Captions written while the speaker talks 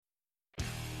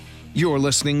You're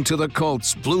listening to the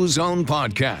Colts Blue Zone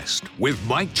podcast with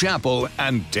Mike Chappell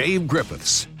and Dave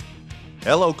Griffiths.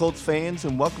 Hello, Colts fans,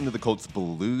 and welcome to the Colts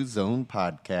Blue Zone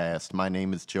podcast. My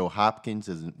name is Joe Hopkins,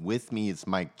 and with me is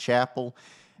Mike Chappell,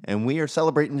 and we are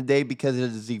celebrating today because it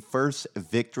is the first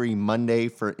victory Monday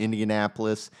for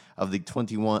Indianapolis of the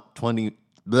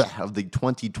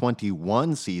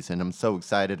 2021 season. I'm so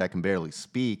excited I can barely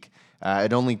speak.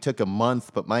 It only took a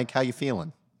month, but Mike, how you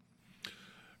feeling?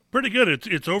 Pretty good.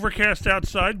 It's overcast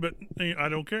outside, but I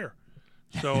don't care.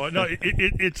 So no,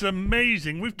 it's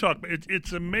amazing. We've talked.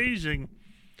 It's amazing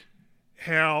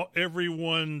how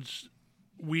everyone's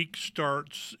week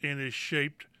starts and is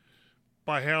shaped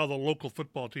by how the local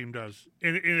football team does,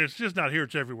 and it's just not here;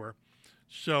 it's everywhere.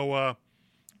 So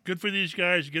good for these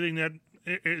guys getting that,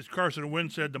 as Carson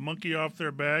Wentz said, the monkey off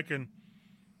their back, and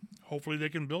hopefully they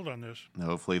can build on this.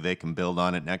 Hopefully they can build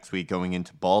on it next week going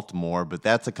into Baltimore, but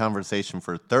that's a conversation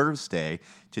for Thursday.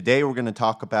 Today we're going to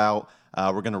talk about,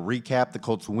 we're going to recap the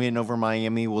Colts win over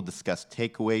Miami. We'll discuss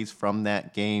takeaways from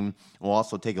that game. We'll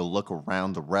also take a look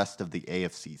around the rest of the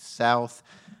AFC South.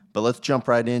 But let's jump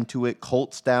right into it.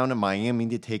 Colts down in Miami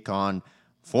to take on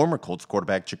former Colts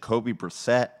quarterback Jacoby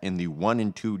Brissett and the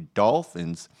 1-2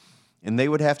 Dolphins. And they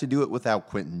would have to do it without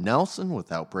Quentin Nelson,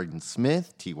 without Braden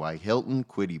Smith, T.Y. Hilton,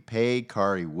 Kwity Paye,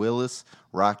 Khari Willis,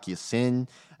 Rock Ya-Sin.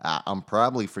 I'm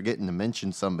probably forgetting to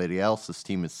mention somebody else. This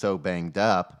team is so banged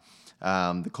up.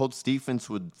 The Colts defense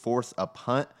would force a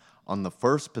punt on the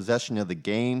first possession of the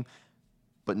game,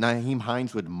 but Nyheim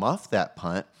Hines would muff that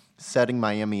punt, setting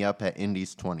Miami up at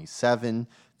Indy's 27.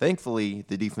 Thankfully,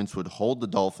 the defense would hold the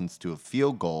Dolphins to a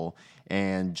field goal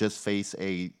and just face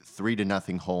a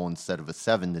 3-0 hole instead of a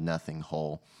 7-0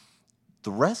 hole.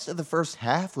 The rest of the first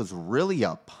half was really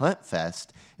a punt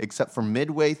fest, except for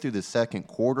midway through the second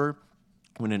quarter,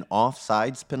 when an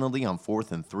offsides penalty on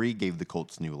 4th and 3 gave the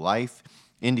Colts new life.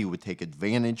 Indy would take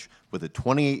advantage with a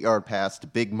 28-yard pass to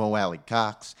Big Mo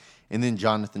Alley-Cox, and then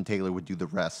Jonathan Taylor would do the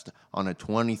rest on a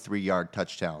 23-yard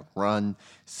touchdown run.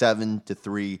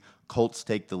 7-3, Colts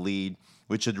take the lead,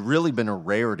 which had really been a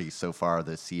rarity so far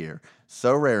this year.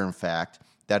 So rare, in fact,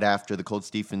 that after the Colts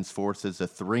defense forces a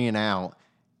 3-and-out,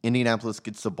 Indianapolis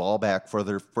gets the ball back for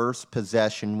their first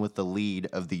possession with the lead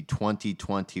of the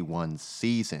 2021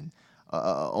 season.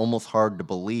 Almost hard to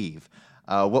believe.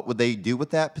 What would they do with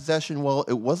that possession? Well,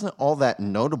 it wasn't all that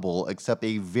notable, except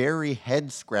a very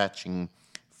head-scratching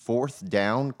fourth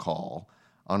down call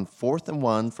on 4th and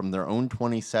 1 from their own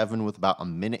 27 with about a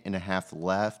minute and a half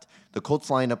left. The Colts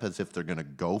line up as if they're going to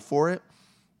go for it.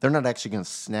 They're not actually going to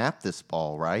snap this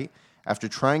ball, right? After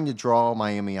trying to draw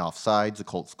Miami offsides, the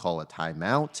Colts call a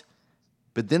timeout.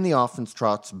 But then the offense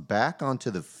trots back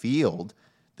onto the field.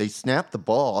 They snap the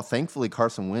ball. Thankfully,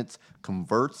 Carson Wentz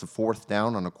converts the 4th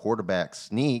down on a quarterback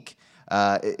sneak.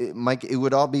 Mike, it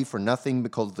would all be for nothing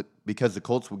because the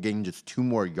Colts would gain just 2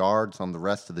 more yards on the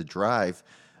rest of the drive.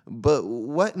 But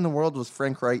what in the world was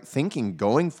Frank Reich thinking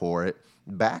going for it?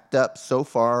 Backed up so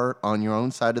far on your own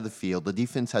side of the field. The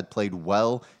defense had played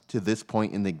well to this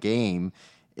point in the game.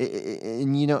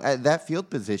 And, you know, at that field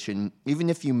position, even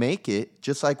if you make it,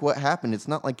 just like what happened, it's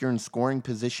not like you're in scoring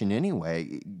position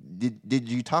anyway. Did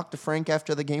you talk to Frank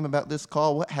after the game about this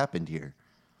call? What happened here?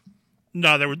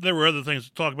 No, there were other things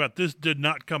to talk about. This did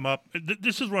not come up.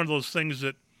 This is one of those things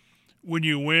that when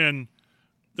you win,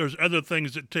 there's other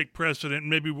things that take precedent.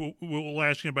 Maybe we'll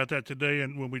ask him about that today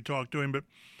and when we talk to him. But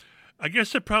I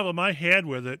guess the problem I had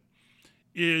with it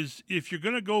is if you're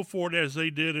going to go for it as they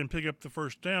did and pick up the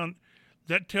first down,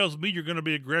 that tells me you're going to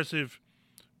be aggressive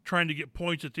trying to get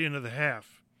points at the end of the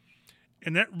half.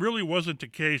 And that really wasn't the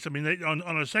case. I mean,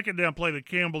 on a second down play to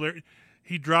Campbell,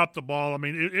 he dropped the ball. I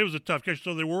mean, it was a tough catch.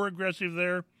 So they were aggressive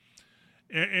there.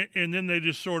 And then they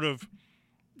just sort of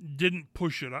didn't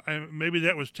push it. Maybe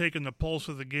that was taking the pulse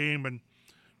of the game and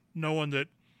knowing that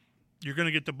you're going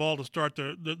to get the ball to start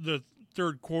the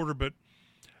third quarter. But,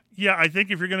 yeah, I think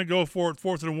if you're going to go for it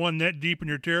 4th and 1 that deep in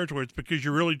your territory, it's because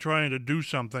you're really trying to do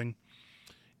something.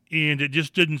 And it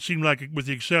just didn't seem like, with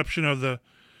the exception of the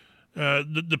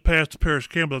pass to Paris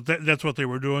Campbell, that's what they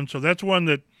were doing. So that's one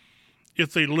that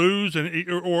if they lose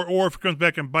or if it comes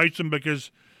back and bites them because,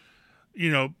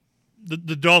 you know,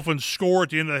 the Dolphins score at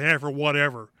the end of the half or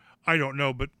whatever, I don't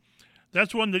know. But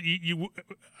that's one that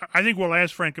I think we'll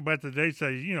ask Frank about today.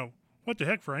 Say, you know, what the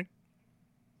heck, Frank?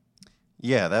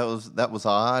 Yeah, that was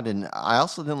odd, and I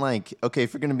also didn't like, okay,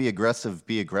 if you're going to be aggressive,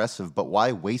 but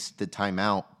why waste the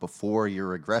timeout before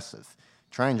you're aggressive?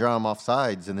 Try and draw them off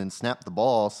sides and then snap the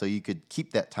ball so you could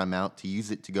keep that timeout to use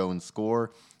it to go and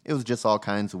score. It was just all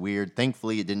kinds of weird.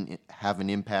 Thankfully, it didn't have an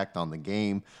impact on the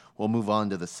game. We'll move on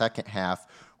to the second half,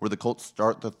 where the Colts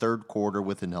start the third quarter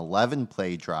with an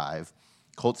 11-play drive.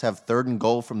 Colts have 3rd and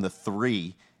goal from the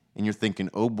 3, and you're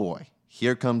thinking, oh boy,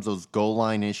 here comes those goal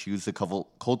line issues. The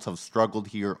Colts have struggled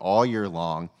here all year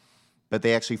long, but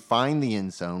they actually find the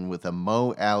end zone with a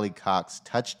Mo Alley-Cox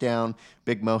touchdown.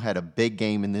 Big Mo had a big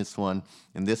game in this one,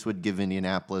 and this would give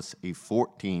Indianapolis a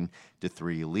 14-3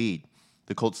 lead.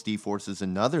 The Colts forces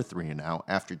another 3-and-out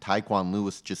after Tyquan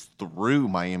Lewis just threw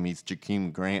Miami's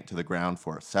Jakeem Grant to the ground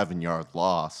for a 7-yard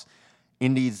loss.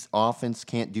 Indy's offense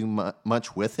can't do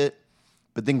much with it,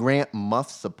 but then Grant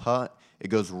muffs the punt. It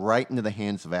goes right into the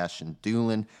hands of Ashton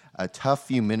Dulin. A tough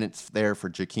few minutes there for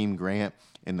Jakeem Grant,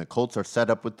 and the Colts are set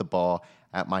up with the ball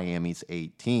at Miami's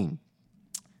 18.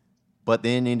 But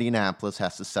then Indianapolis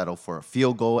has to settle for a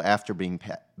field goal after being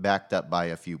backed up by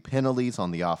a few penalties on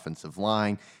the offensive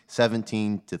line.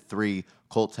 17-3,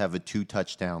 Colts have a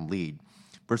 2-touchdown lead.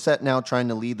 Brissett now trying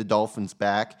to lead the Dolphins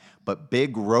back, but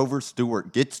big Rover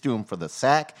Stewart gets to him for the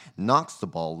sack, knocks the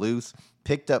ball loose,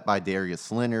 picked up by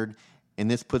Darius Leonard, and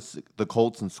this puts the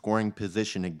Colts in scoring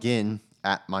position again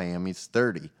at Miami's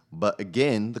 30. But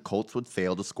again, the Colts would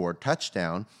fail to score a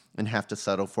touchdown and have to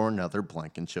settle for another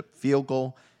Blankenship field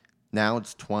goal. Now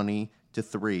it's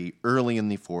 20-3 early in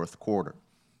the fourth quarter.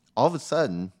 All of a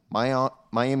sudden,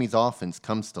 Miami's offense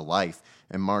comes to life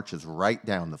and marches right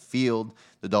down the field.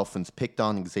 The Dolphins picked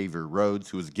on Xavier Rhodes,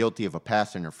 who was guilty of a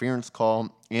pass interference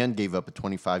call and gave up a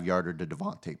 25-yarder to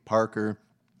Devontae Parker.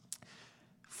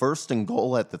 1st and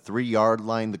goal at the 3-yard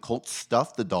line. The Colts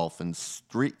stuffed the Dolphins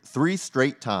three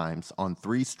straight times on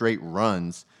 3 straight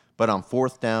runs, but on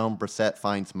 4th down, Brissett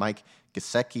finds Mike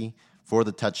Gesicki for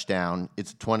the touchdown.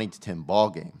 It's a 20-10 ball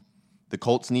game. The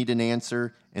Colts need an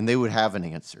answer, and they would have an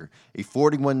answer. A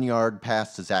 41-yard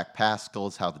pass to Zach Pascal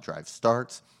is how the drive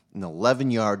starts. An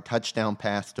 11-yard touchdown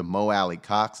pass to Mo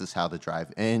Alley-Cox is how the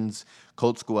drive ends.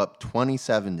 Colts go up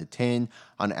 27-10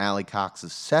 on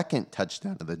Alley-Cox's 2nd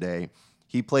touchdown of the day.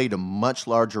 He played a much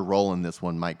larger role in this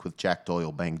one, Mike, with Jack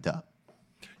Doyle banged up.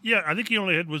 Yeah, I think he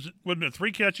only had, wasn't it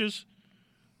 3 catches?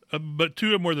 But 2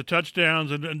 of them were the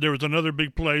touchdowns, and there was another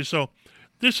big play. So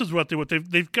this is what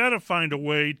they've got to find a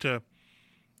way to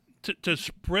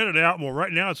spread it out more.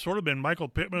 Right now, it's sort of been Michael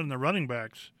Pittman and the running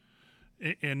backs,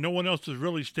 and no one else has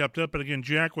really stepped up. And again,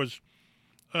 Jack was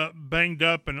banged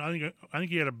up, and I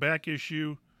think he had a back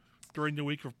issue during the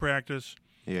week of practice.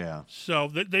 Yeah. So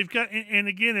they've got, and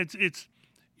again, it's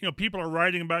people are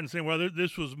writing about it and saying, well,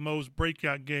 this was Mo's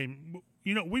breakout game.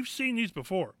 We've seen these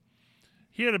before.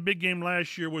 He had a big game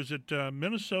last year. Was it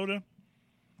Minnesota?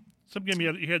 Some game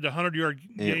he had the 100-yard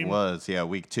game. It was, yeah,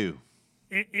 week 2.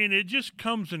 And it just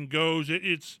comes and goes.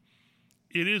 It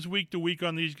is week to week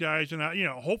on these guys, and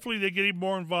hopefully they get even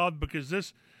more involved because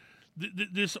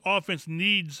this offense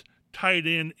needs tight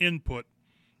end input,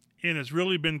 and it's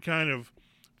really been kind of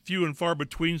few and far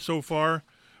between so far.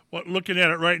 Well, looking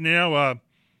at it right now,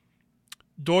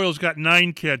 Doyle's got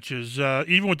 9 catches.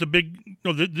 Even with the big,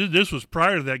 this was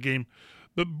prior to that game,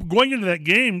 but going into that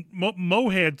game, Mo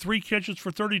had 3 catches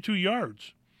for 32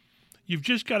 yards. You've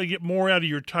just got to get more out of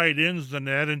your tight ends than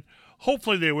that, and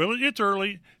hopefully they will. It's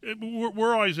early.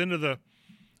 We're always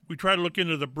we try to look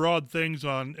into the broad things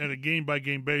at a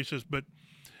game-by-game basis, but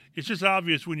it's just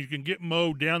obvious when you can get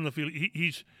Mo down the field.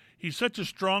 He's such a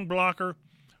strong blocker,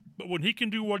 but when he can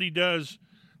do what he does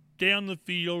down the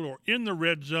field or in the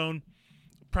red zone,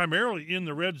 primarily in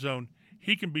the red zone,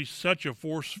 he can be such a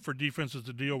force for defenses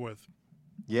to deal with.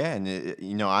 Yeah,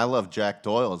 and I love Jack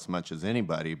Doyle as much as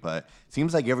anybody, but it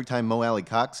seems like every time Mo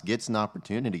Alley-Cox gets an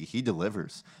opportunity, he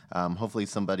delivers. Hopefully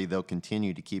somebody they'll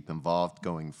continue to keep involved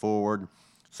going forward.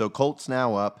 So Colts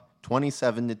now up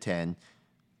 27-10,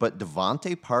 but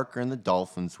Devontae Parker and the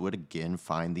Dolphins would again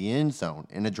find the end zone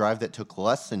in a drive that took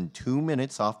less than 2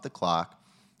 minutes off the clock.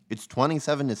 It's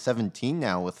 27-17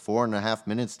 now with 4.5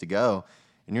 minutes to go.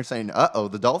 And you're saying,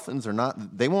 the Dolphins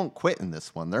they won't quit in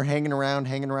this one. They're hanging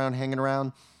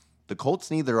around. The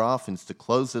Colts need their offense to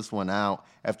close this one out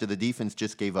after the defense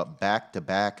just gave up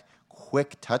back-to-back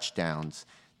quick touchdowns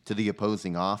to the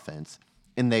opposing offense.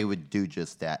 And they would do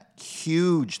just that.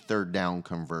 Huge 3rd down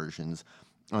conversions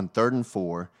on 3rd and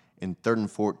 4 and 3rd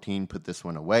and 14 put this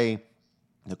one away.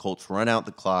 The Colts run out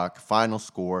the clock. Final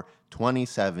score,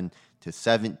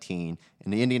 27-17,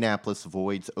 and the Indianapolis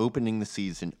avoids opening the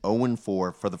season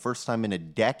 0-4 for the first time in a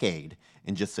decade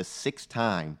and just the 6th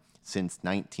time since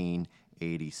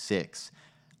 1986.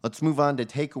 Let's move on to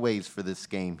takeaways for this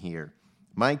game here.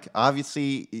 Mike,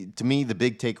 obviously, to me, the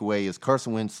big takeaway is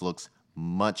Carson Wentz looks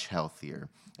much healthier.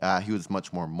 He was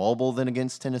much more mobile than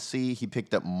against Tennessee. He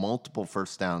picked up multiple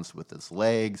first downs with his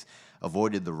legs,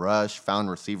 avoided the rush, found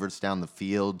receivers down the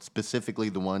field, specifically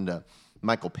the one to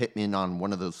Michael Pittman on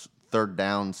one of those third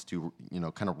downs to,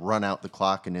 kind of run out the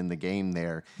clock and end the game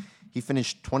there. He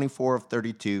finished 24 of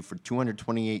 32 for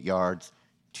 228 yards,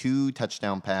 2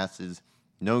 touchdown passes,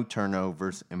 no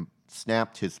turnovers, and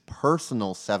snapped his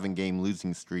personal 7-game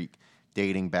losing streak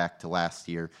dating back to last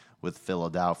year with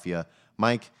Philadelphia.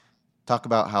 Mike, talk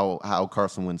about how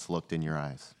Carson Wentz looked in your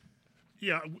eyes.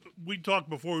 Yeah, we talked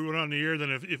before we went on the air that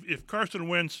if Carson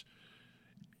Wentz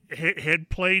had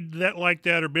played like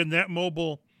that or been that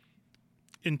mobile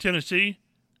in Tennessee,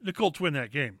 the Colts win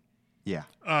that game. Yeah.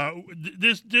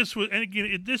 This was, and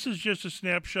again, this is just a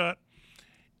snapshot.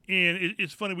 And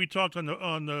it's funny, we talked on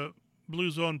the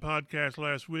Blue Zone podcast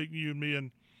last week, you and me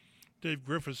and Dave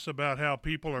Griffiths, about how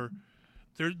people are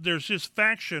there's this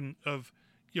faction of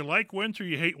you like Wentz or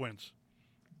you hate Wentz.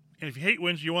 And if you hate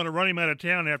Wentz, you want to run him out of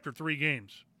town after 3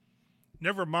 games.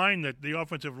 Never mind that the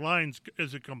offensive line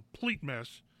is a complete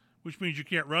mess, which means you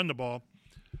can't run the ball.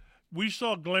 We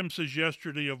saw glimpses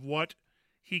yesterday of what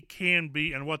he can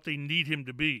be and what they need him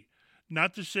to be.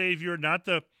 Not the savior, not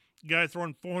the guy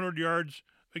throwing 400 yards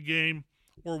a game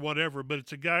or whatever, but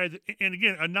it's a guy that, and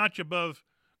again, a notch above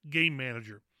game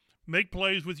manager. Make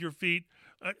plays with your feet.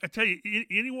 I tell you,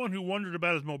 anyone who wondered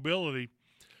about his mobility,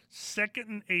 2nd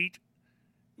and 8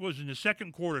 was in the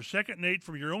second quarter, 2nd and 8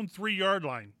 from your own 3-yard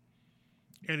line,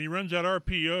 and he runs that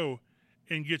RPO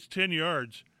and gets 10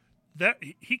 yards. That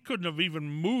he couldn't have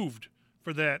even moved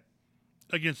for that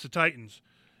against the Titans.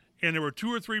 And there were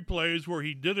 2 or 3 plays where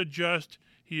he did adjust.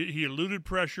 He eluded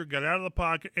pressure, got out of the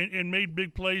pocket, and made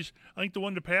big plays. I think the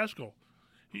one to Pascal,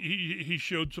 he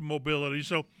showed some mobility.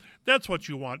 So that's what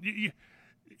you want.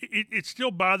 It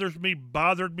still bothered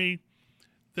me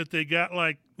that they got,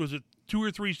 was it 2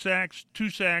 or 3 sacks, 2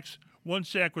 sacks,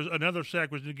 another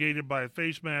sack was negated by a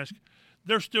face mask.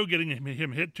 They're still getting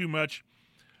him hit too much.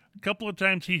 A couple of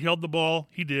times he held the ball.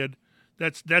 He did.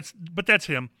 But that's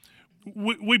him.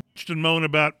 We bitched and moan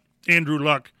about Andrew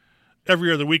Luck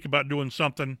every other week about doing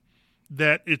something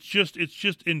that it's just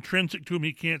intrinsic to him.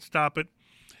 He can't stop it.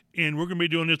 And we're going to be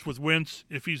doing this with Wentz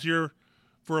if he's here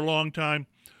for a long time.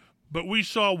 But we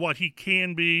saw what he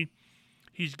can be.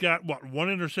 He's got, 1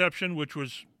 interception, which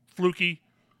was fluky.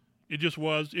 It just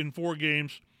was in 4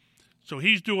 games. So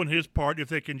he's doing his part. If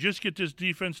they can just get this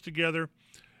defense together,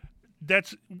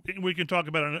 we can talk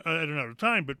about it at another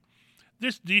time, but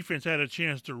this defense had a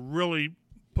chance to really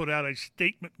put out a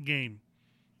statement game.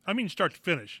 I mean, start to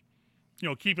finish.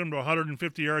 Keep them to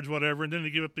 150 yards, whatever, and then they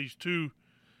give up these 2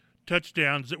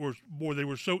 touchdowns that they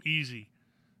were so easy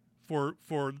for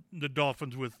the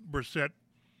Dolphins with Brissett.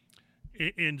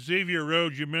 And Xavier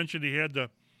Rhodes, you mentioned he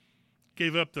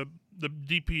gave up the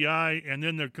DPI and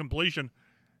then the completion.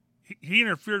 He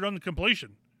interfered on the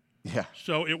completion. Yeah.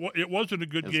 So it wasn't a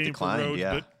good game for Rhodes.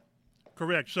 Yeah. But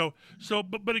correct.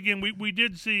 But again, we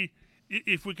did see,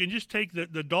 if we can just take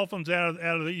the Dolphins out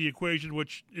of the equation,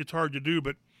 which it's hard to do,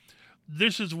 but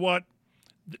this is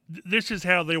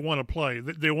how they want to play.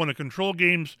 They want to control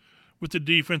games with the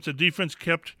defense. The defense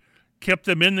kept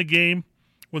them in the game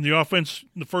when the offense,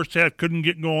 the first half, couldn't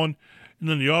get going, and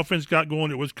then the offense got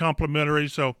going. It was complimentary.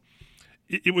 So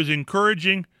it was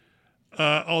encouraging,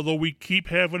 although we keep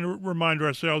having to remind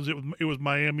ourselves it was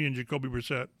Miami and Jacoby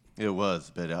Brissett. It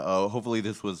was, but hopefully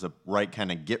this was a right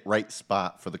kind of get-right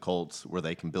spot for the Colts where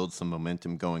they can build some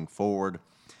momentum going forward.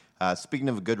 Speaking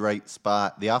of a good right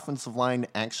spot, the offensive line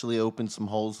actually opened some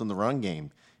holes in the run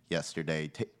game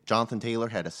yesterday. Jonathan Taylor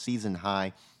had a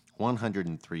season-high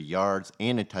 103 yards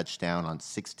and a touchdown on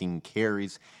 16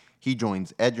 carries. He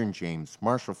joins Edgerrin James,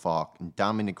 Marshall Faulk, and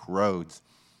Dominic Rhodes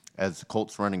as the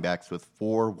Colts running backs with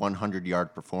 4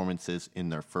 100-yard performances in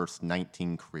their first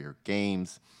 19 career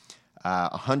games.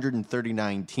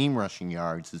 139 team rushing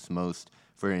yards is most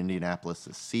for Indianapolis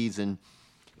this season.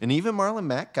 And even Marlon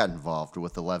Mack got involved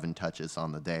with 11 touches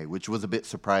on the day, which was a bit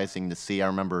surprising to see. I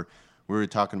remember we were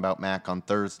talking about Mack on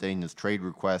Thursday and his trade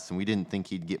requests, and we didn't think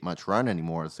he'd get much run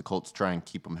anymore as the Colts try and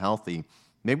keep him healthy.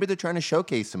 Maybe they're trying to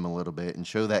showcase him a little bit and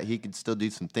show that he could still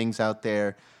do some things out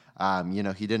there.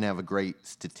 He didn't have a great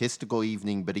statistical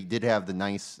evening, but he did have the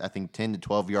nice, 10 to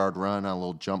 12-yard run on a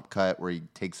little jump cut where he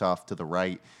takes off to the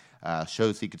right.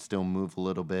 Shows he could still move a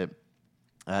little bit.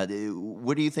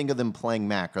 What do you think of them playing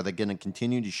Mack? Are they going to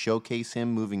continue to showcase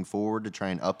him moving forward to try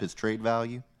and up his trade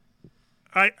value?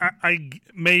 But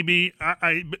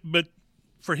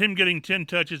for him getting 10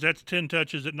 touches, that's 10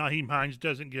 touches that Nyheim Hines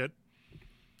doesn't get.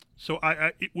 So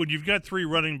when you've got 3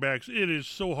 running backs, it is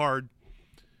so hard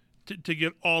to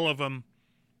get all of them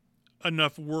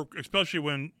enough work, especially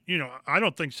when, I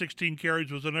don't think 16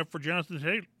 carries was enough for Jonathan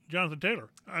Taylor.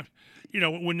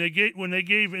 When they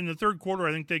gave in the third quarter,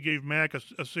 I think they gave Mack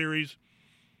a series,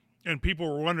 and people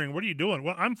were wondering, what are you doing?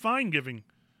 Well, I'm fine giving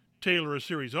Taylor a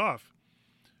series off.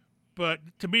 But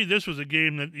to me, this was a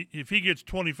game that if he gets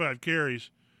 25 carries,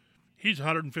 he's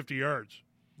 150 yards.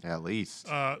 At least.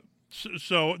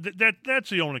 So that's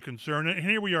the only concern. And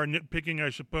here we are nitpicking, I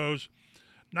suppose.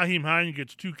 Nyheim Hines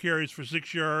gets 2 carries for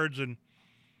 6 yards and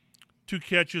 2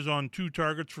 catches on 2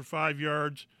 targets for 5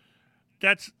 yards.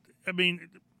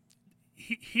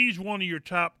 He's one of your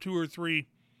top 2 or 3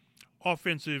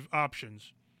 offensive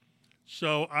options.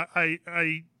 So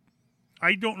I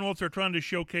don't know if they're trying to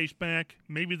showcase back.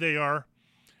 Maybe they are.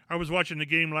 I was watching the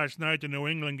game last night, the New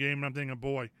England game, and I'm thinking,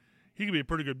 boy, he could be a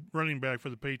pretty good running back for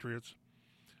the Patriots.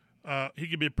 He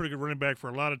could be a pretty good running back for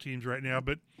a lot of teams right now.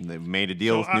 But they've made a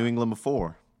deal with New England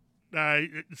before.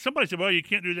 Somebody said, well, you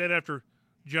can't do that after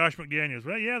Josh McDaniels.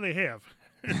 Well, yeah, they have.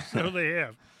 So they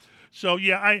have. So,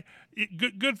 yeah,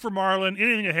 good for Marlon.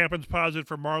 Anything that happens positive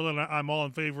for Marlon, I'm all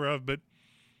in favor of. But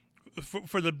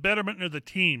for the betterment of the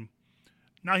team,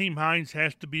 Nyheim Hines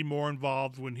has to be more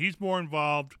involved. When he's more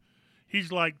involved,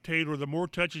 he's like Taylor. The more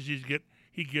touches he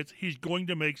gets, he's going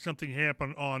to make something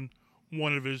happen on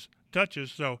one of his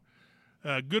touches. So,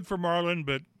 good for Marlon,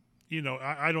 but,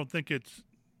 I don't think it's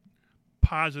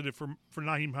positive for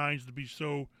Nyheim Hines to be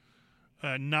so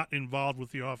not involved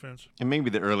with the offense. And maybe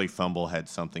the early fumble had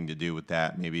something to do with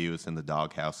that. Maybe he was in the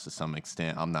doghouse to some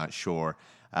extent. I'm not sure.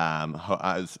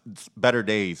 Better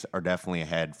days are definitely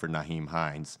ahead for Nyheim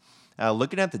Hines.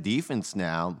 Looking at the defense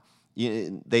now,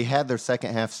 they had their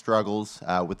second half struggles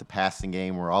with the passing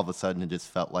game where all of a sudden it just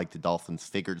felt like the Dolphins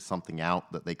figured something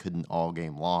out that they couldn't all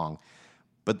game long.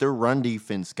 But their run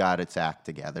defense got its act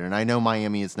together. And I know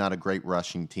Miami is not a great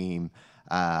rushing team.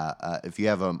 If you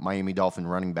have a Miami Dolphin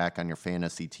running back on your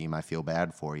fantasy team, I feel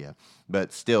bad for you.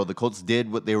 But still, the Colts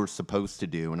did what they were supposed to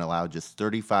do and allowed just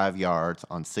 35 yards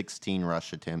on 16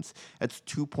 rush attempts. That's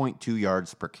 2.2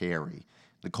 yards per carry.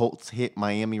 The Colts hit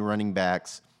Miami running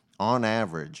backs on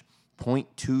average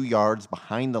 0.2 yards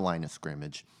behind the line of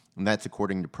scrimmage. And that's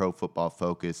according to Pro Football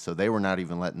Focus. So they were not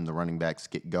even letting the running backs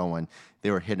get going. They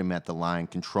were hitting them at the line,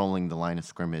 controlling the line of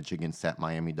scrimmage against that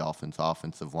Miami Dolphins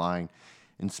offensive line.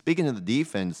 And speaking of the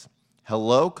defense,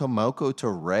 hello, Kemoko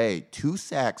Turay. 2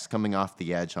 sacks coming off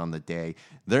the edge on the day.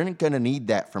 They're going to need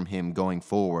that from him going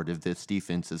forward if this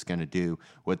defense is going to do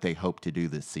what they hope to do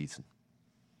this season.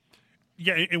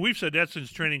 Yeah, and we've said that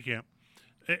since training camp.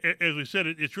 As we said,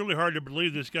 it's really hard to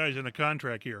believe this guy's in a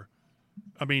contract here.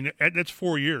 I mean, that's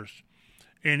 4 years.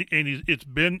 And it's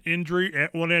been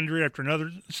one injury after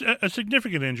another,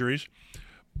 significant injuries.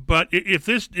 But if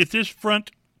this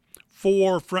front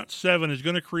 4, front 7 is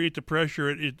going to create the pressure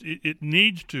it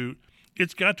needs to,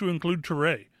 it's got to include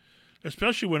Turay,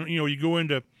 especially when you go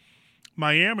into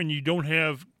Miami and you don't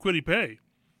have Kwity Paye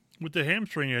with the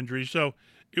hamstring injury. So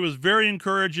it was very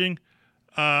encouraging.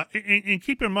 And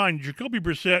keep in mind, Jacoby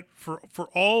Brissett, for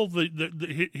all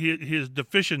his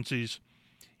deficiencies,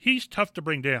 he's tough to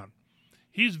bring down.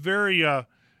 He's very,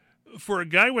 for a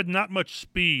guy with not much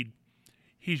speed,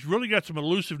 he's really got some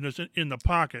elusiveness in the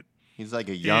pocket. He's like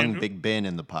a young Big Ben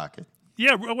in the pocket.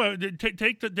 Yeah, well,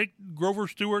 take Grover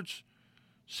Stewart's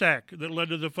sack that led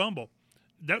to the fumble.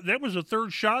 That was the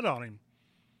third shot on him.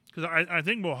 Because I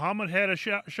think Muhammad had a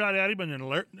shot at him, and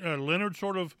then Leonard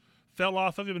sort of fell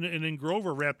off of him, and then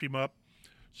Grover wrapped him up.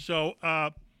 So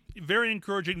very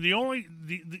encouraging.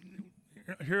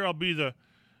 Here I'll be the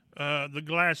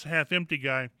glass half empty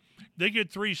guy. They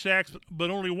get 3 sacks, but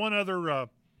only one other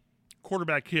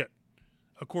quarterback hit,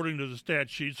 according to the stat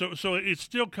sheet. So it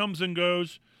still comes and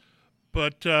goes,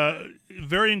 but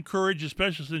very encouraged,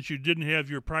 especially since you didn't have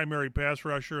your primary pass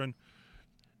rusher, and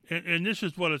this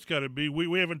is what it's got to be.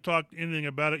 We haven't talked anything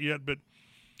about it yet, but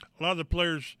a lot of the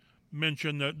players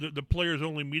mentioned the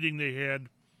players-only meeting they had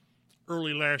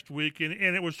early last week, and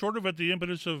it was sort of at the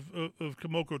impetus of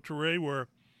Kemoko Turay, where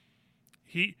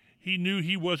he knew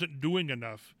he wasn't doing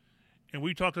enough. And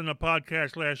we talked on the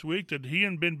podcast last week that he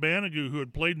and Ben Banogu, who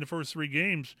had played in the first 3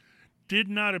 games, did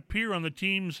not appear on the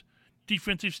team's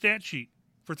defensive stat sheet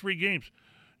for 3 games.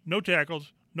 No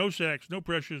tackles, no sacks, no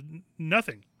pressures,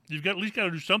 nothing. You've at least got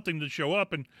to do something to show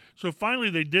up. And so finally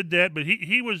they did that, but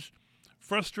he was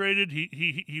frustrated.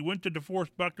 He went to DeForest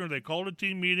Buckner. They called a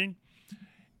team meeting,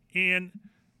 and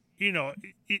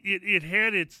it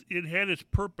had its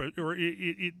purpose, or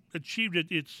it achieved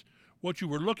its what you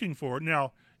were looking for.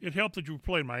 Now it helped that you were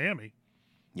playing Miami.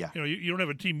 Yeah, you don't have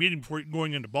a team meeting before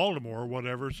going into Baltimore or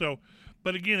whatever. So,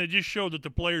 but again, it just showed that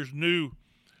the players knew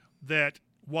that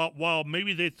while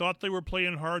maybe they thought they were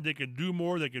playing hard, they could do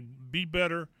more, they could be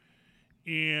better,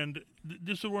 and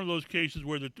this is one of those cases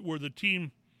where the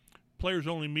team players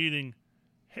only meeting,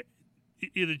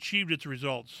 it achieved its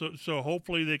results. So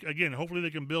hopefully they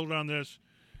can build on this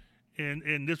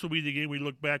and this will be the game we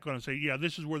look back on and say, yeah,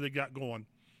 this is where they got going.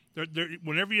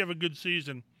 Whenever you have a good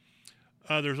season,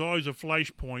 there's always a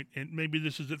flash point, and maybe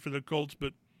this is it for the Colts,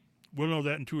 but we'll know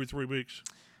that in 2 or 3 weeks.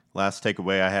 Last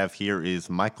takeaway I have here is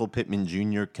Michael Pittman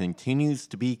Jr. continues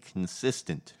to be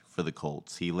consistent for the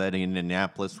Colts. He led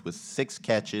Indianapolis with 6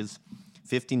 catches,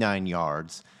 59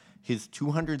 yards. His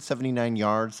 279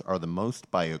 yards are the most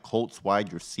by a Colts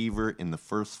wide receiver in the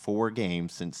first 4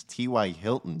 games since T.Y.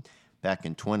 Hilton back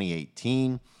in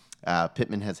 2018.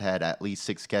 Pittman has had at least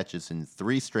 6 catches in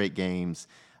 3 straight games.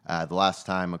 The last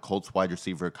time a Colts wide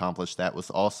receiver accomplished that was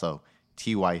also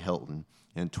T.Y. Hilton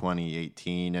in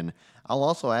 2018. And I'll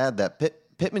also add that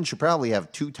Pittman should probably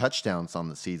have 2 touchdowns on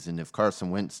the season if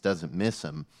Carson Wentz doesn't miss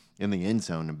him in the end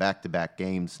zone in back-to-back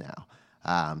games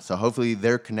now. So hopefully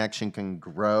their connection can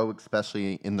grow,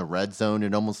 especially in the red zone.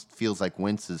 It almost feels like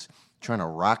Wentz is trying to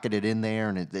rocket it in there,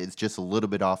 and it's just a little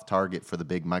bit off target for the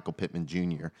big Michael Pittman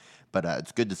Jr. But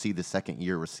it's good to see the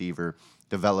second-year receiver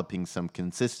developing some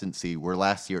consistency, where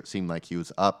last year it seemed like he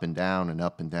was up and down and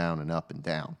up and down and up and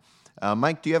down.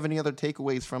 Mike, do you have any other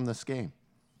takeaways from this game?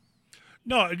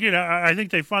 No, again, I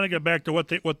think they finally got back to what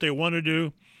they want to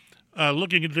do.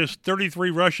 Looking at this,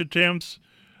 33 rush attempts.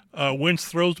 Wentz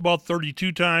throws the ball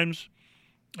 32 times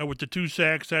with the 2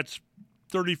 sacks. That's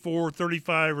 34,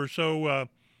 35 or so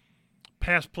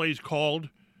pass plays called,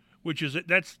 which is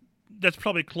that's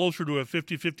probably closer to a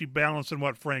 50-50 balance than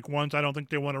what Frank wants. I don't think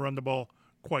they want to run the ball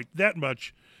quite that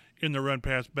much in the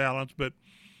run-pass balance, but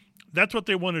that's what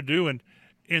they want to do. And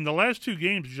in the last 2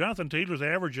 games, Jonathan Taylor's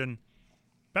averaging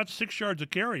about 6 yards a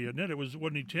carry, isn't it?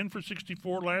 Wasn't he 10 for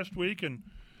 64 last week and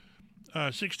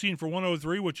 16 for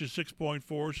 103, which is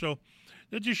 6.4. So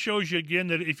that just shows you again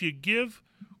that if you give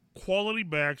quality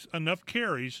backs enough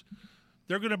carries,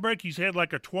 they're going to break. He's had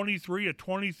like a 23,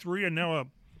 and now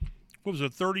a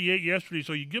 38 yesterday.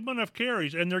 So you give them enough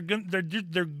carries, and they're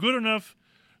good enough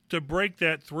to break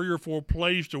that 3 or 4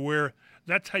 plays to where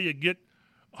that's how you get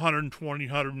 120,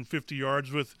 150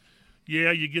 yards with.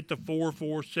 Yeah, you get the 4,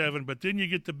 4, 7, but then you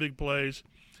get the big plays.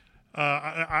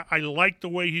 I like the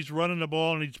way he's running the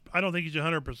ball, and I don't think he's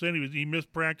 100%. He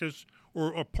missed practice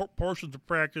or portions of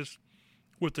practice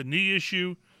with the knee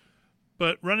issue,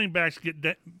 but running backs get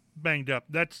banged up.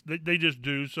 They just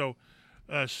do. So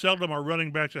seldom are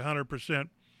running backs 100%.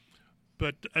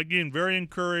 But again, very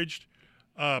encouraged.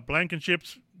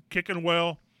 Blankenship's kicking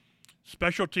well.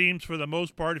 Special teams for the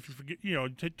most part. If you forget,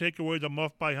 take away the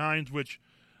muff by Hines, which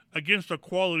against a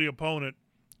quality opponent,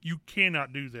 you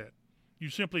cannot do that. You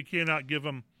simply cannot give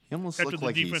them. He almost looked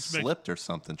like he slipped or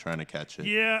something trying to catch it.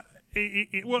 Yeah,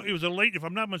 it was a late. If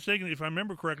I'm not mistaken, if I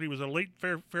remember correctly, it was a late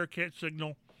fair catch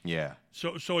signal. Yeah.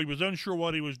 So he was unsure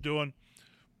what he was doing,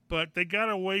 but they got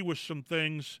away with some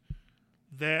things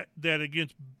that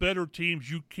against better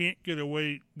teams you can't get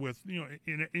away with.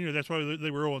 That's why they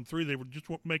were 0-3. They were just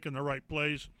making the right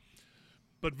plays.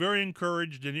 But very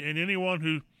encouraged, and anyone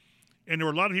who. And there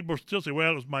were a lot of people still say,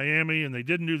 well, it was Miami, and they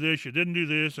didn't do this, you didn't do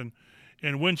this, and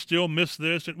Wentz still missed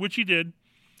this, which he did.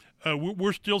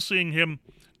 We're still seeing him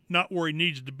not where he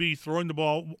needs to be throwing the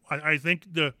ball. I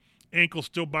think the ankle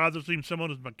still bothers him, some of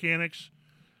his mechanics.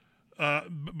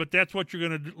 But that's what you're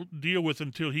going to deal with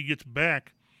until he gets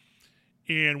back.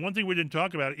 And one thing we didn't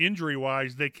talk about,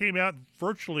 injury-wise, they came out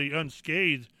virtually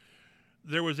unscathed.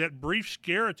 There was that brief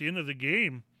scare at the end of the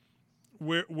game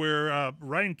where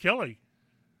Ryan Kelly,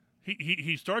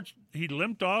 he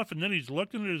limped off, and then he's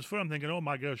looking at his foot. I'm thinking, oh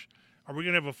my gosh, are we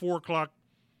going to have a 4:00,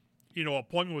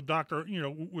 appointment with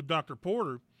Dr.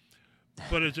 Porter?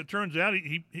 But as it turns out,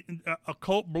 a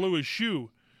Colt blew his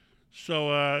shoe.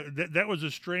 So that was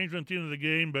a strange one at the end of the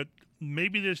game. But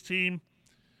maybe this team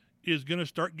is going to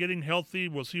start getting healthy.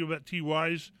 We'll see about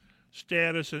T.Y.'s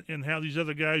status and how these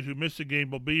other guys who missed the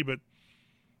game will be. But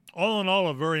all in all,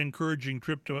 a very encouraging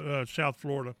trip to South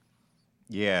Florida.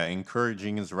 Yeah,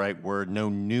 encouraging is the right word. No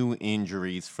new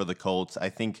injuries for the Colts. I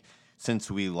think since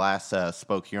we last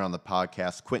spoke here on the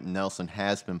podcast, Quentin Nelson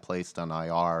has been placed on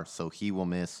IR, so he will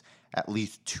miss at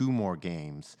least 2 more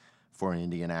games for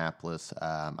Indianapolis.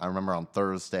 I remember on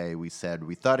Thursday we said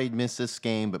we thought he'd miss this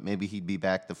game, but maybe he'd be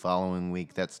back the following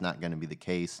week. That's not going to be the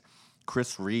case.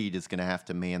 Chris Reed is going to have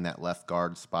to man that left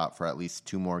guard spot for at least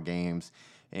 2 more games.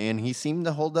 And he seemed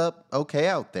to hold up okay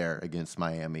out there against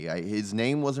Miami. His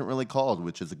name wasn't really called,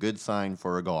 which is a good sign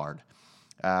for a guard.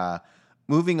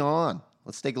 Moving on,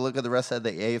 let's take a look at the rest of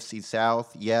the AFC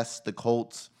South. Yes, the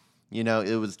Colts,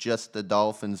 it was just the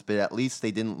Dolphins, but at least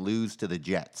they didn't lose to the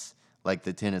Jets like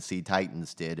the Tennessee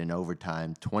Titans did in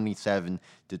overtime,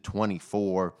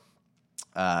 27-24.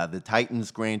 The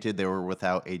Titans, granted, they were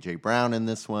without A.J. Brown in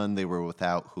this one. They were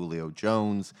without Julio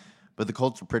Jones, but the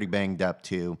Colts were pretty banged up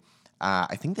too.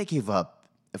 I think they gave up,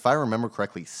 if I remember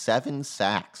correctly, 7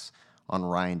 sacks on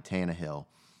Ryan Tannehill.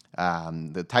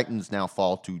 The Titans now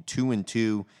fall to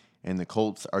 2-2, and the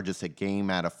Colts are just a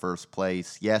game out of first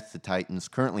place. Yes, the Titans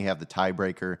currently have the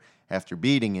tiebreaker after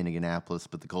beating Indianapolis,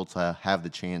 but the Colts have the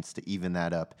chance to even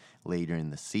that up later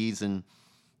in the season.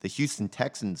 The Houston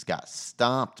Texans got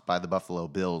stomped by the Buffalo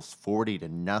Bills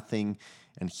 40-0,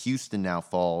 and Houston now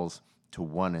falls to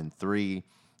 1-3.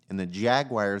 And the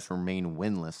Jaguars remain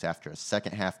winless after a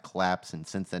second-half collapse in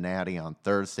Cincinnati on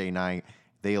Thursday night.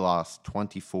 They lost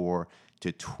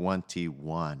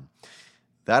 24-21.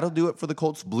 That'll do it for the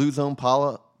Colts Blue Zone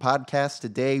podcast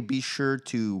today. Be sure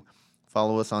to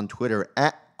follow us on Twitter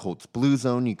at Colts Blue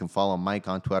Zone. You can follow Mike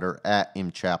on Twitter at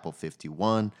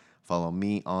mchapel51. Follow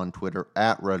me on Twitter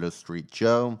at Roto Street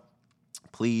Joe.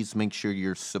 Please make sure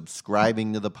you're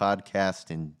subscribing to the podcast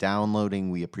and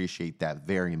downloading. We appreciate that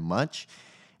very much.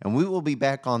 And we will be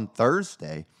back on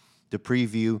Thursday to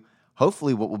preview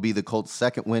hopefully what will be the Colts'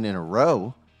 second win in a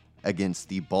row against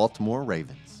the Baltimore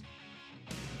Ravens.